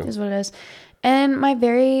 Me too. Is what it is. And my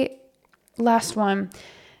very last one,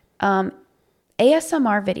 ASMR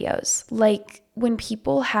videos. Like when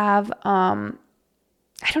people have, I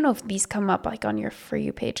don't know if these come up like on your For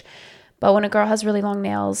You page, but when a girl has really long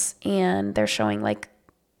nails and they're showing like,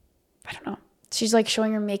 I don't know, she's like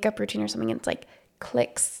showing her makeup routine or something and it's like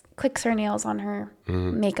clicks her nails on her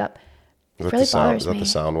makeup. It really bothers me. Is that the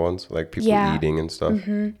sound ones? Like people eating and stuff?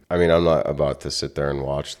 Mm-hmm. I mean, I'm not about to sit there and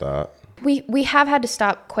watch that. We have had to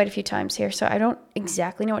stop quite a few times here, so I don't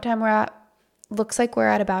exactly know what time we're at. Looks like we're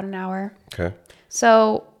at about an hour. Okay.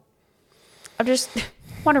 So I just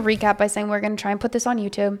want to recap by saying we're going to try and put this on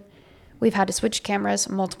YouTube. We've had to switch cameras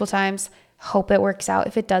multiple times. Hope it works out.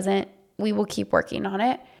 If it doesn't, we will keep working on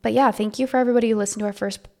it. But yeah, thank you for everybody who listened to our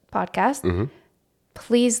first podcast. Mm-hmm.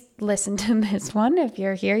 Please listen to this one. If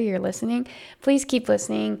you're here, you're listening. Please keep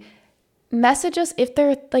listening. Message us if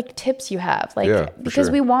there are like tips you have, like because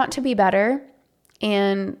we want to be better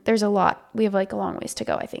and there's a lot. We have like a long ways to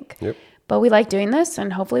go, I think. Yep. But we like doing this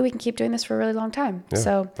and hopefully we can keep doing this for a really long time. Yeah,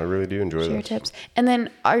 so I really do enjoy this. Share your tips. And then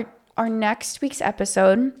our next week's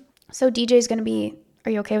episode. So DJ is going to be,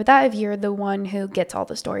 are you okay with that? If you're the one who gets all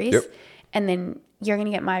the stories and then you're going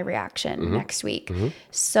to get my reaction next week. Mm-hmm.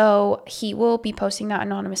 So he will be posting that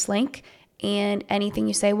anonymous link and anything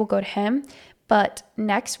you say will go to him. But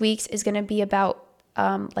next week's is going to be about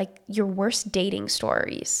like your worst dating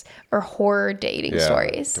stories or horror dating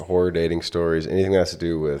stories. Horror dating stories, anything that has to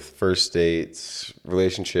do with first dates,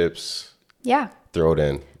 relationships. Yeah. Throw it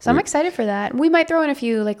in. So I'm excited for that. We might throw in a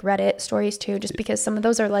few like Reddit stories too, just because some of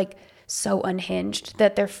those are like so unhinged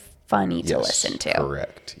that they're funny to listen to.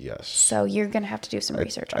 Correct. Yes. So you're going to have to do some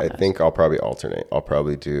research on those. I think I'll probably alternate. I'll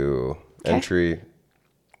probably do entry,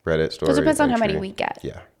 Reddit story. So it depends on how many we get.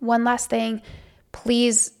 Yeah. One last thing,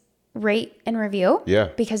 please rate and review. Yeah.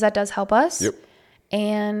 Because that does help us. Yep.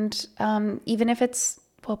 And even if it's,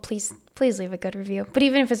 well, please leave a good review. But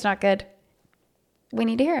even if it's not good, we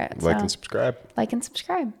need to hear it. Like and subscribe. Like and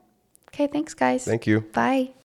subscribe. Okay, thanks guys. Thank you. Bye.